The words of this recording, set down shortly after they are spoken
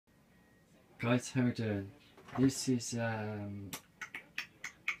Guys, how are we doing? This is a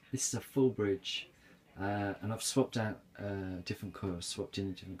full bridge, and I've swapped out different coils, swapped in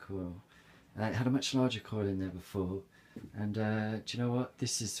a different coil. It had a much larger coil in there before, and do you know what?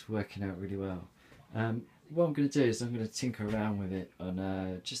 This is working out really well. What I'm going to do is I'm going to tinker around with it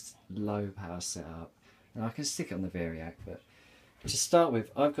on just low power setup, and I can stick it on the variac. But to start with,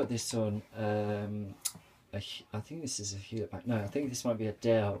 I've got this on. I think this is a Hewlett Packard. No, I think this might be a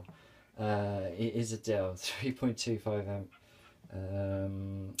Dell. It is a Dell 3.25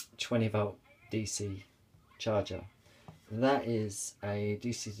 amp 20 volt DC charger. That is a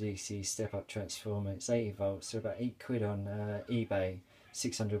DC to DC step up transformer. It's 80 volts, so about £8 on eBay,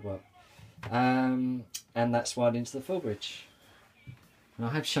 600 watt. And that's wired into the full bridge. And I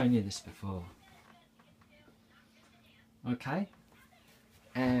have shown you this before. Okay.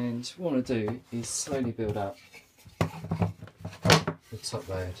 And what I want to do is slowly build up the top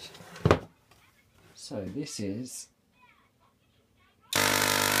load. So this is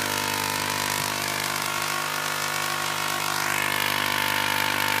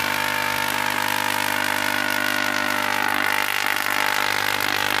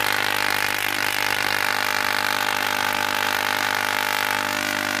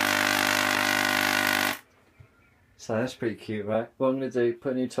so that's pretty cute, right? What I'm going to do,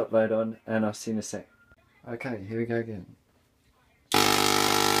 put a new top load on, and I'll see you in a sec. Okay, here we go again.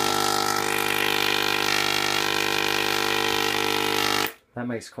 That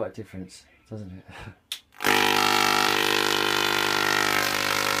makes quite a difference, doesn't it?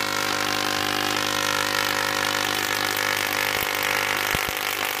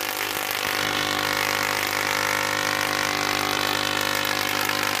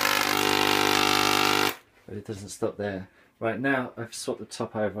 But it doesn't stop there. Right, now I've swapped the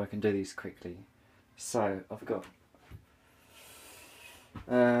top over, I can do these quickly. So I've got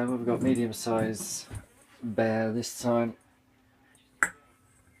we've got medium size bear this time.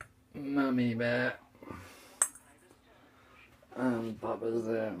 Mummy bear. And Bubba's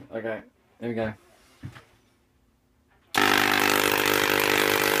there. Okay, here we go.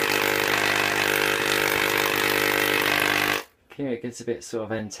 Here it gets a bit sort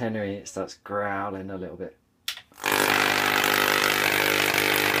of antenna-y, it starts growling a little bit.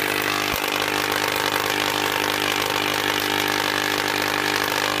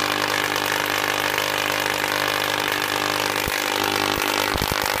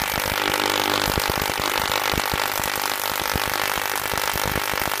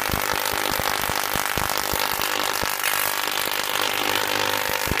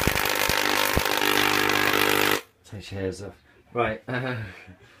 Take your hairs off. Right,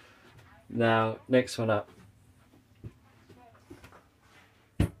 now next one up.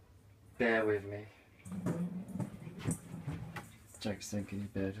 Bear with me. Jake's thinking you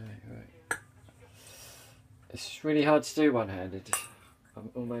better, right? It's really hard to do one-handed. I'm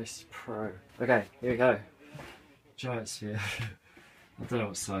almost pro. Okay, here we go. Giant sphere. I don't know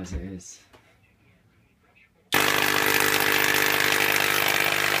what size it is.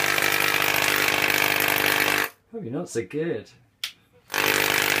 Probably not so good.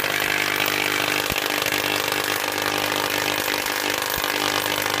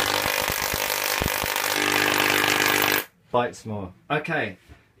 Bites more. Okay,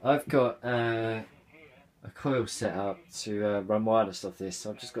 I've got a coil set up to run wireless off this, so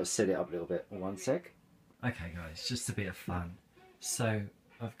I've just got to set it up a little bit. One sec. Okay guys, just a bit of fun. So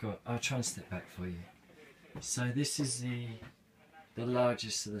I'll try and step back for you. So this is the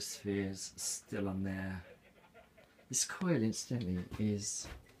largest of the spheres still on there. This coil, incidentally, is,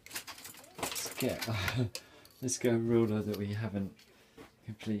 let's go a ruler that we haven't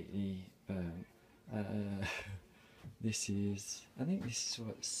completely burnt. This is, I think this is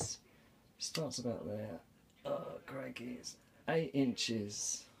what starts about there. Oh, crikey, it's 8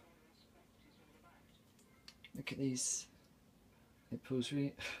 inches. Look at these. It pulls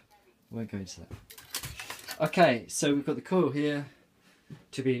really, I won't go into that. Okay, so we've got the coil here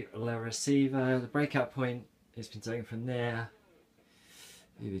to be the receiver. The breakout point has been taken from there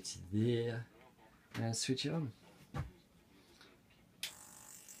over to there, and switch it on.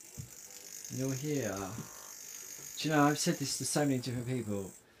 You're here. Do you know, I've said this to so many different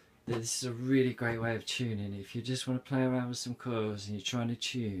people, that this is a really great way of tuning. If you just want to play around with some coils and you're trying to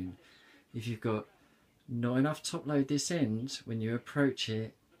tune, if you've got not enough top load this end, when you approach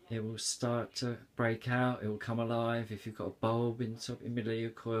it, it will start to break out, it will come alive. If you've got a bulb in the middle of your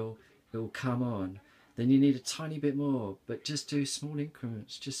coil, it will come on. Then you need a tiny bit more, but just do small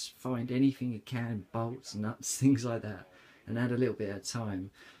increments. Just find anything you can, bolts, nuts, things like that, and add a little bit at a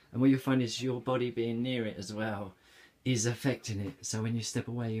time. And what you'll find is your body being near it as well is affecting it. So when you step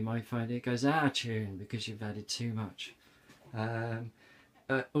away, you might find it goes out of tune because you've added too much.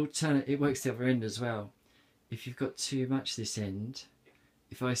 It works the other end as well. If you've got too much this end,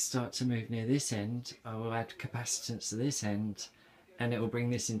 if I start to move near this end, I will add capacitance to this end and it will bring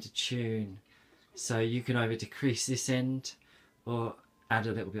this into tune. So you can either decrease this end or add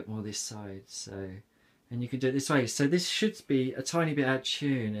a little bit more this side. So, and you can do it this way. So this should be a tiny bit out of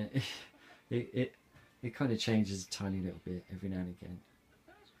tune. It kind of changes a tiny little bit every now and again.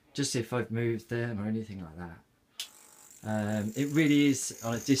 Just if I've moved them or anything like that. It really is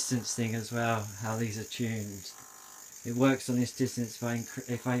on a distance thing as well, how these are tuned. It works on this distance.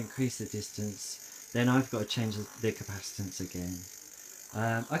 If I increase the distance, then I've got to change the capacitance again.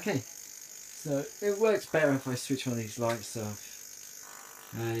 Okay, so it works better if I switch one of these lights off.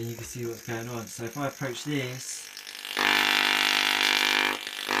 You can see what's going on. So if I approach this,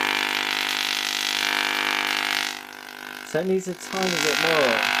 so it needs a tiny bit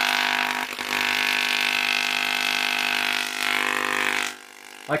more.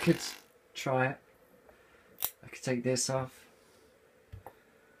 I could try it. I could take this off.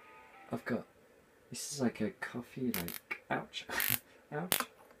 I've got, this is like a coffee, like, ouch, ouch.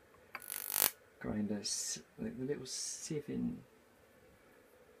 Grinder, like the little sieving.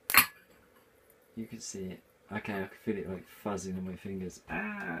 You can see it. Okay, I can feel it like fuzzing on my fingers.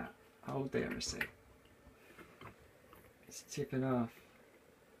 Ah, hold there a sec. It's tipping off.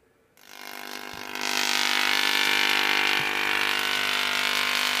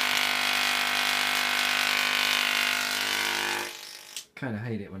 Kind of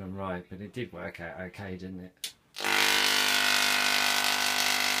hate it when I'm right, but it did work out okay, didn't it?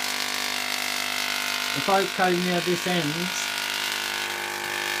 If I go near this end,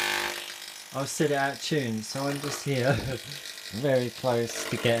 I'll set it out of tune. So I'm just here, very close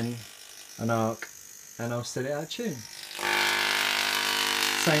to getting an arc, and I'll set it out of tune.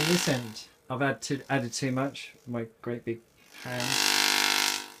 Same this end. I've added too much with my great big hand.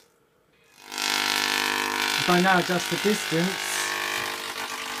 If I now adjust the distance,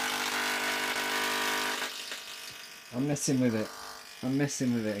 I'm messing with it. I'm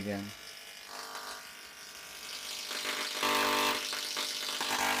messing with it again.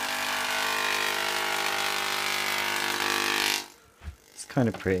 It's kind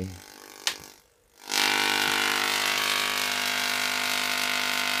of pretty.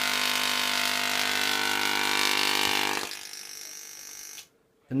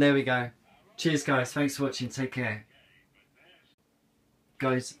 And there we go. Cheers guys, thanks for watching, take care.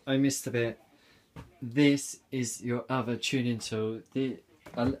 Guys, I missed a bit. This is your other tuning tool.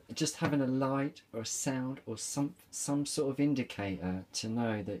 Just having a light or a sound or some sort of indicator to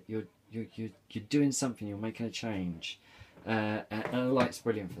know that you're doing something, you're making a change. And a light's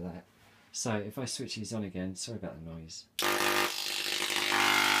brilliant for that. So if I switch these on again, sorry about the noise.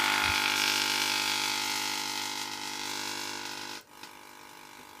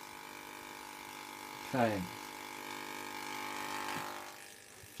 Okay. In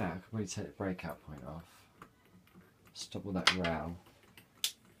fact, I could probably take the breakout point off. Stop all that row.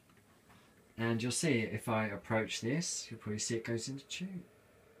 And you'll see if I approach this, you'll probably see it goes into tune.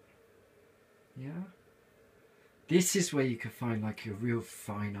 Yeah? This is where you can find like a real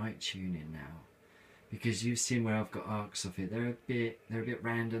finite tuning now. Because you've seen where I've got arcs of it. They're a bit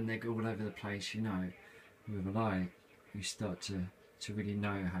random, they're all over the place, you know. With a light, you start to really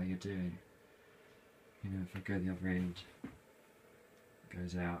know how you're doing. You know, if I go the other end, it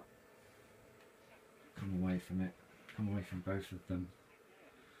goes out. Come away from it. Come away from both of them.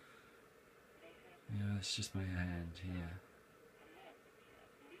 Yeah, it's just my hand here.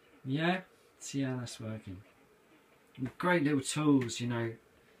 Yeah, see how that's working. With great little tools, you know,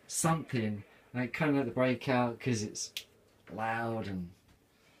 something like kind of like the breakout because it's loud and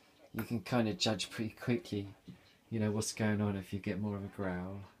you can kind of judge pretty quickly, you know, what's going on if you get more of a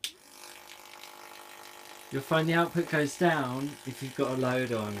growl. You'll find the output goes down if you've got a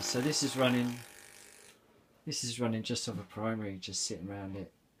load on. So this is running just off a primary, just sitting around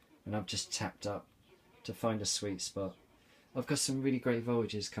it, and I've just tapped up to find a sweet spot. I've got some really great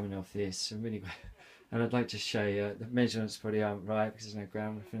voltages coming off this, and and I'd like to show you. The measurements probably aren't right because there's no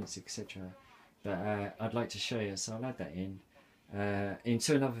ground reference, etc. But I'd like to show you, so I'll add that in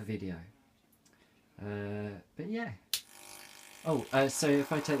into another video. But yeah. Oh, so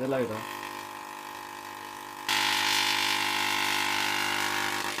if I take the load off.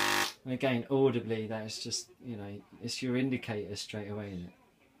 And again, audibly, that's just, you know, it's your indicator straight away, isn't it?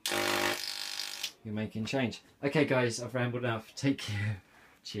 You're making change. Okay guys, I've rambled enough. Take care.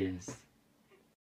 Cheers.